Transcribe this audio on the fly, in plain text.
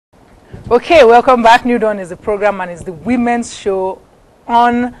Okay, welcome back. New Dawn is the program and it's the women's show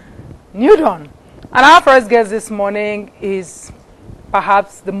on New Dawn. And our first guest this morning is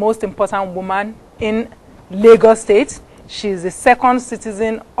perhaps the most important woman in Lagos State. She's the second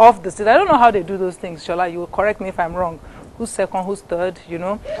citizen of the state. I don't know how they do those things, Shola. You will correct me if I'm wrong. Who's second, who's third, you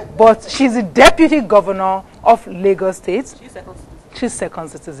know. But she's the deputy governor of Lagos State. She's second citizen. She's second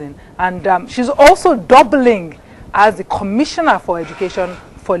citizen. And she's also doubling as the commissioner for education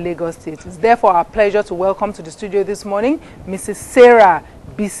for Lagos State. It's therefore our pleasure to welcome to the studio this morning Mrs. Sarah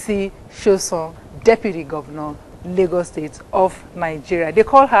B.C. Sosan, Deputy Governor, Lagos State of Nigeria. They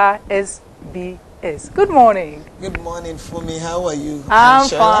call her SBS. Good morning. Good morning, Fumi. How are you? I'm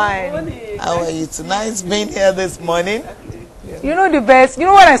fine. How are you? Tonight's being here this morning. You know the best. You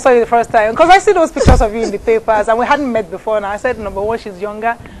know when I saw you the first time? Because I see those pictures of you in the papers and we hadn't met before. And I said, number one, she's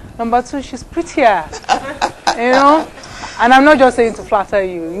younger. Number two, she's prettier. You know? And I'm not just saying to flatter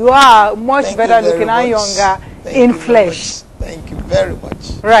you. You are much better looking and younger in flesh. Thank you very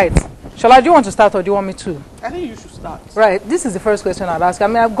much. Right. Shola, do you want to start or do you want me to? I think you should start. Right. This is the first question I'll ask. I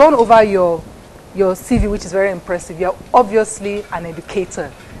mean, I've gone over your CV, which is very impressive. You're obviously an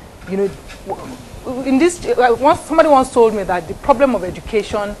educator. You know, in this, somebody once told me that the problem of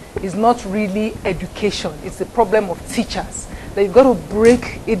education is not really education. It's the problem of teachers. That you've got to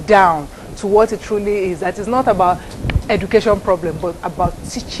break it down to what it truly is. That it's not about education problem, but about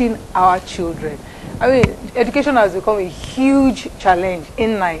teaching our children. I mean, education has become a huge challenge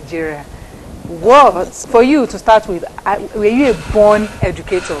in Nigeria. What, for you to start with, were you a born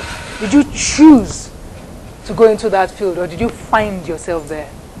educator? Did you choose to go into that field or did you find yourself there?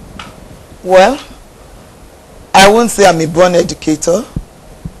 Well, I won't say I'm a born educator.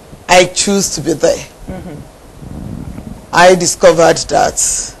 I choose to be there. I discovered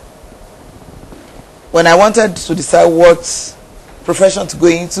that when I wanted to decide what profession to go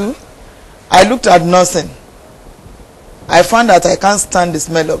into, I looked at nursing. I found that I can't stand the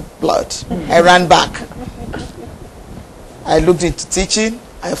smell of blood. I ran back. I looked into teaching.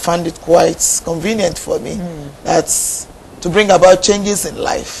 I found it quite convenient for me. That's to bring about changes in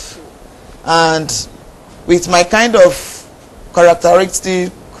life. And with my kind of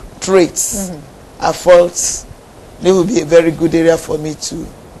characteristic traits, I felt it would be a very good area for me to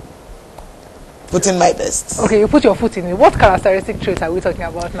put in my best. Okay, you put your foot in it. What characteristic traits are we talking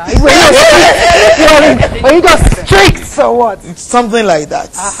about now? Are you just strict or what? It's something like that.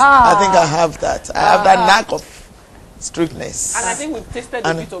 I think I have that. I have that knack of strictness. And I think we've tasted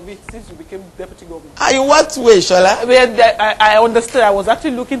a bit of it since you became deputy governor. In what way, Shola? I understood. I was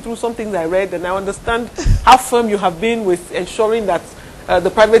actually looking through some things I read, and I understand how firm you have been with ensuring that the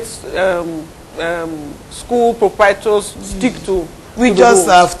private school proprietors stick to. We just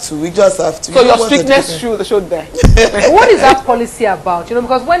have to. So your strictness showed there. What is that policy about? You know,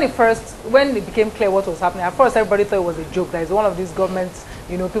 because when it became clear what was happening, at first everybody thought it was a joke. That it's one of these governments.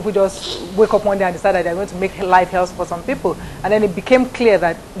 You know, people just wake up one day and decide that they're going to make life hell for some people. And then it became clear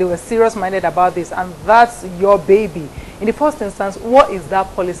that they were serious-minded about this, and that's your baby. In the first instance, what is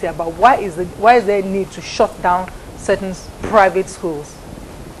that policy about? Why is there a need to shut down certain private schools?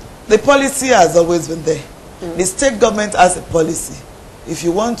 The policy has always been there. The state government has a policy. If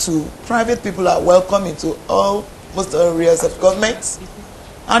you want to, private people are welcome into most areas of government,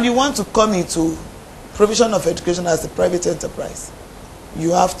 and you want to come into provision of education as a private enterprise, you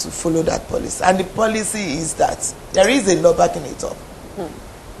have to follow that policy. And the policy is that there is a law backing it up.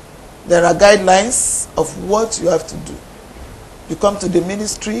 There are guidelines of what you have to do. You come to the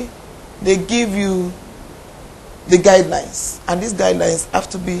ministry, they give you the guidelines, and these guidelines have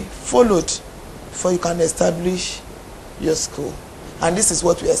to be followed before you can establish your school. And this is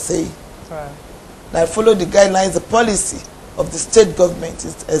what we are saying. Right. Now follow the guidelines, the policy of the state government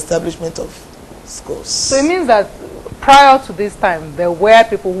is establishment of schools. So it means that prior to this time, there were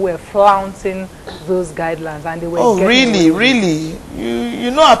people who were flaunting those guidelines and they were really?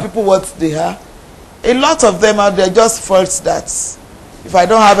 You know how people what they are? A lot of them out there just felt that if I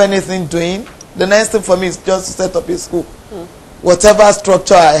don't have anything doing, the next thing for me is just to set up a school. Whatever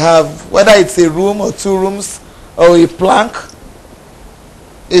structure I have, whether it's a room or 2 rooms or a plank,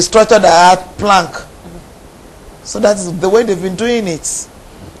 a structure that had plank. So that is the way they've been doing it.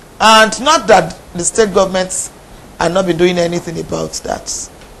 And not that the state governments have not been doing anything about that.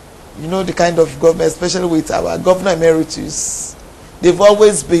 You know the kind of government, especially with our governor emeritus, they've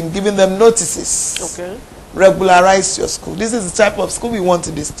always been giving them notices. Okay. Regularize your school. This is the type of school we want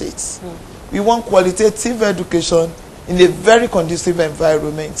in the States. We want qualitative education in a very conducive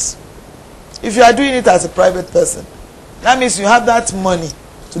environment. If you are doing it as a private person, that means you have that money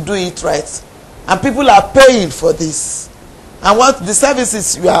to do it right. And people are paying for this. And what the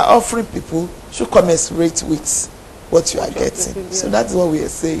services you are offering people should commensurate with what you are getting. So that's what we are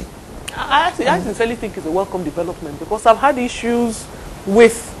saying. I sincerely think it's a welcome development, because I've had issues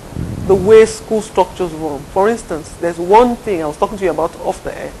with the way school structures run. For instance, there's one thing I was talking to you about off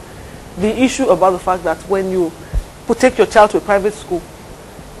the air. The issue about the fact that when you take your child to a private school,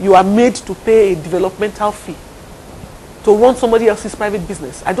 you are made to pay a developmental fee to run somebody else's private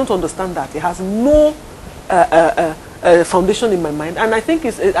business. I don't understand that. It has no foundation in my mind, and I think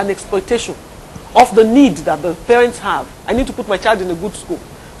it's an exploitation of the need that the parents have. I need to put my child in a good school.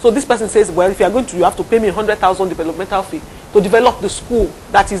 So this person says, well, if you are going to, you have to pay me 100,000 developmental fee to develop the school.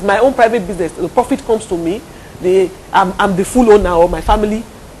 That is my own private business. The profit comes to me. I'm the full owner, or my family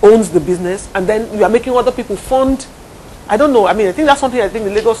owns the business, and then you are making other people fund. I don't know. I mean, I think that's something I think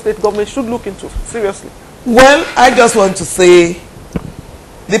the Lagos state government should look into seriously. Well, I just want to say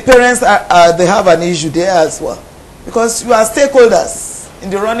the parents they have an issue there as well, because you are stakeholders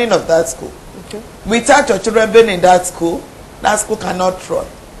in the running of that school. Okay. Without your children being in that school cannot run.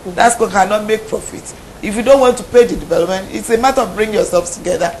 That school cannot make profit. If you don't want to pay the development, it's a matter of bringing yourselves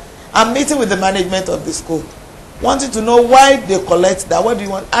together and meeting with the management of the school, wanting to know why they collect that, what do you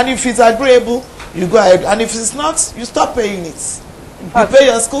want, and if it's agreeable, you go ahead, and if it's not, you stop paying it. You pay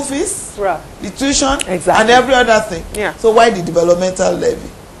your school fees, right, the tuition, exactly, and every other thing. Yeah. So why the developmental levy?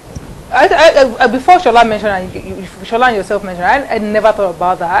 Before Shola mentioned, and Shola and yourself mentioned, I never thought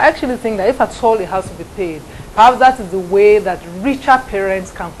about that. I actually think that if at all it has to be paid, perhaps that is the way that richer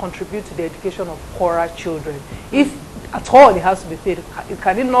parents can contribute to the education of poorer children. If at all it has to be paid, it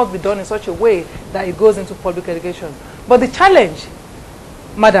can not be done in such a way that it goes into public education. But the challenge,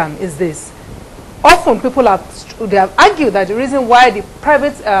 madam, is this. Often people they have argued that the reason why the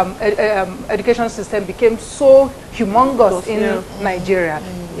private education system became so humongous in Nigeria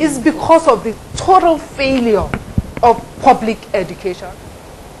is because of the total failure of public education.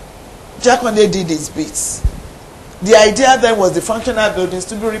 Jakonde did his bit. The idea then was the functional buildings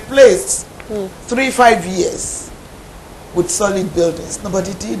to be replaced 3-5 years with solid buildings.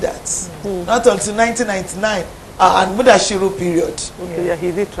 Nobody did that. Not until 1999. And Mudashiru period. Okay, yeah,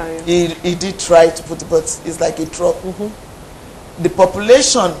 he did try. He did try to put it, but it's like a drop. The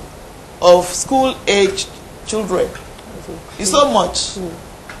population of school-aged children is so much.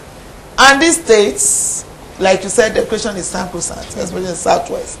 And these states, like you said, the education is sacrosanct, especially in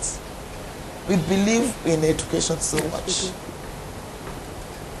Southwest. We believe in education so much.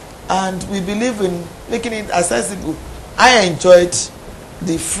 And we believe in making it accessible. I enjoyed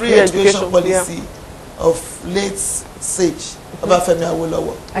the free education policy of late sage Obafemi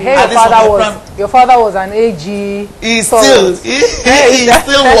Awolowo. I hear your father was an AG. He still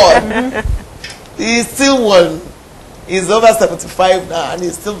won. He still won. He's over 75 now, and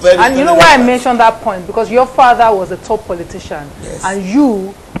he's still very. And you know why I mentioned that point? Because your father was a top politician, and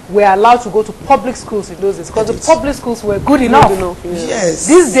you were allowed to go to public schools in those days, because the public schools were good enough. Yes.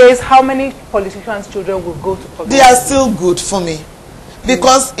 These days, how many politicians' children will go to public schools? They are still good for me,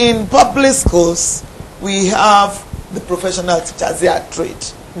 because in public schools we have the professional teachers, they are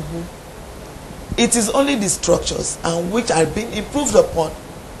trained. It is only the structures and which are being improved upon.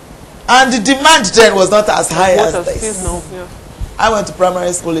 And the demand then was not as high as this. I went to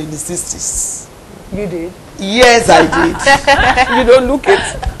primary school in the 60s. You did? Yes, I did. You don't look it.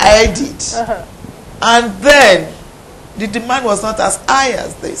 I did. And then the demand was not as high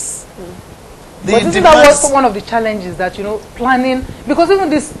as this. But isn't that also one of the challenges that, you know, planning, because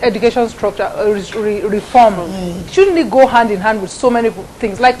even this education structure reform, shouldn't it go hand in hand with so many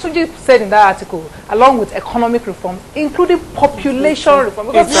things? Like Tunji said in that article, along with economic reform, including population reform.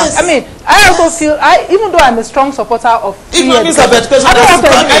 Because, I mean, I also feel, even though I'm a strong supporter of free education, I don't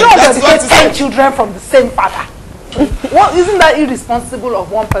want to educate 10 children from the same father. Well, isn't that irresponsible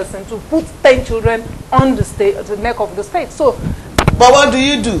of one person to put 10 children on the neck of the state? So, but what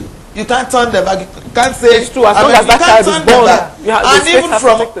do? You can't turn them back. You can't say it's true. As long as that child is born, and even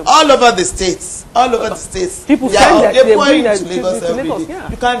from all over the states, people they're going to Lagos every day.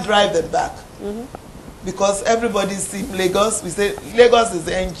 You can't drive them back because everybody sees Lagos. We say Lagos is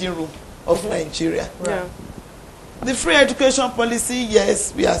the engine room of Nigeria. The free education policy,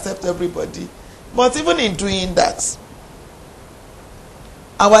 yes, we accept everybody, but even in doing that,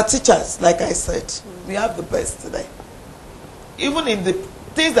 our teachers, like I said, we have the best today. Even in the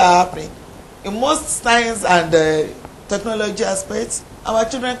things that are happening in most science and technology aspects, our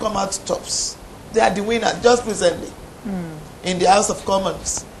children come out tops. They are the winner. Just recently in the House of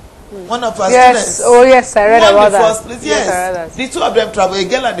Commons, one of our students, I read about that. First place. Yes, the two of them traveled. A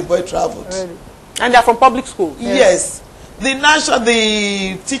girl and the boy traveled, really? And they are from public school. Yes,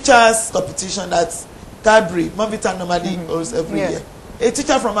 the teachers' competition that Cadbury, Monvita normally holds every year. A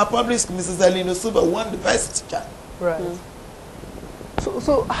teacher from a public school, Mrs. Elino Suba, won the best teacher. Right.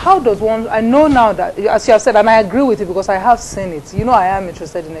 So how does one, I know now that, as you have said, and I agree with you because I have seen it. You know, I am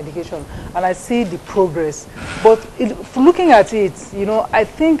interested in education and I see the progress. But looking at it, you know, I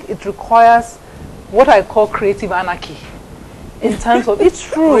think it requires what I call creative anarchy. In terms of, it's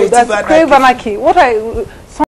true, that's creative anarchy.